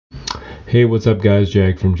Hey, what's up, guys?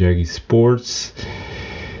 Jag from Jaggy Sports.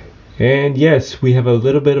 And yes, we have a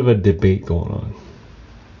little bit of a debate going on.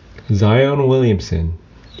 Zion Williamson,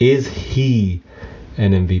 is he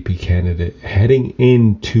an MVP candidate heading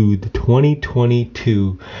into the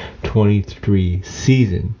 2022-23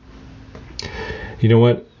 season? You know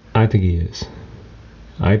what? I think he is.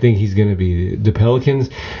 I think he's going to be. The Pelicans,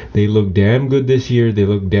 they look damn good this year. They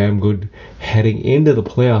look damn good heading into the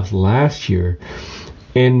playoffs last year.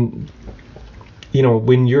 And you know,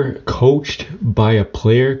 when you're coached by a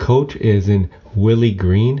player coach, as in Willie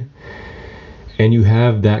Green, and you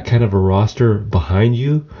have that kind of a roster behind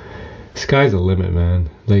you, sky's the limit, man.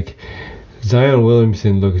 Like, Zion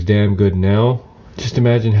Williamson looks damn good now. Just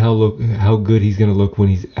imagine how good he's going to look when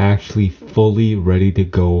he's actually fully ready to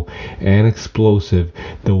go and explosive,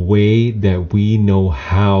 the way that we know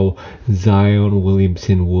how Zion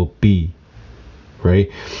Williamson will be.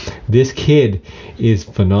 Right? This kid is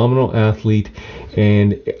phenomenal athlete,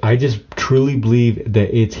 and I just truly believe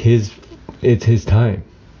that it's his time.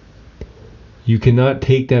 You cannot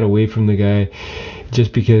take that away from the guy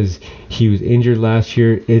just because he was injured last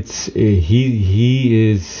year. He's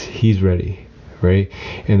ready, right?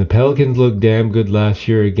 And the Pelicans looked damn good last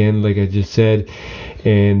year again, like I just said,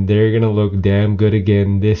 and they're gonna look damn good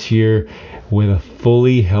again this year with a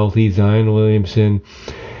fully healthy Zion Williamson.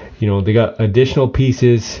 You know, they got additional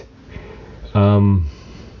pieces.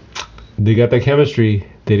 They got that chemistry.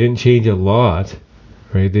 They didn't change a lot,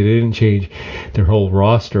 right? They didn't change their whole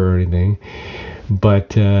roster or anything, but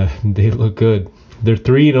they look good. They're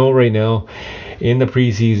 3-0 right now in the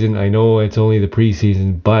preseason. I know it's only the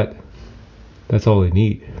preseason, but that's all they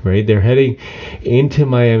need, right? They're heading into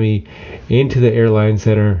Miami, into the Airline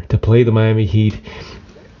Center to play the Miami Heat.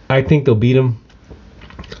 I think they'll beat them.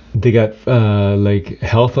 They got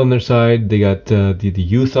health on their side. They got the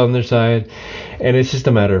youth on their side, and it's just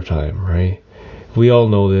a matter of time, right? We all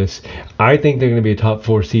know this. I think they're going to be a top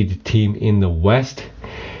 4 seed team in the West,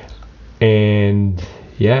 and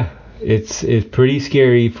yeah, it's pretty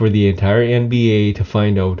scary for the entire NBA to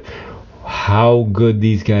find out how good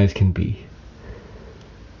these guys can be.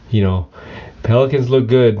 You know, Pelicans look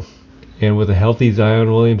good, and with a healthy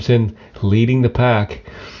Zion Williamson leading the pack,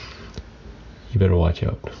 you better watch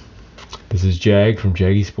out. This is Jag from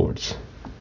Jaggy Sports.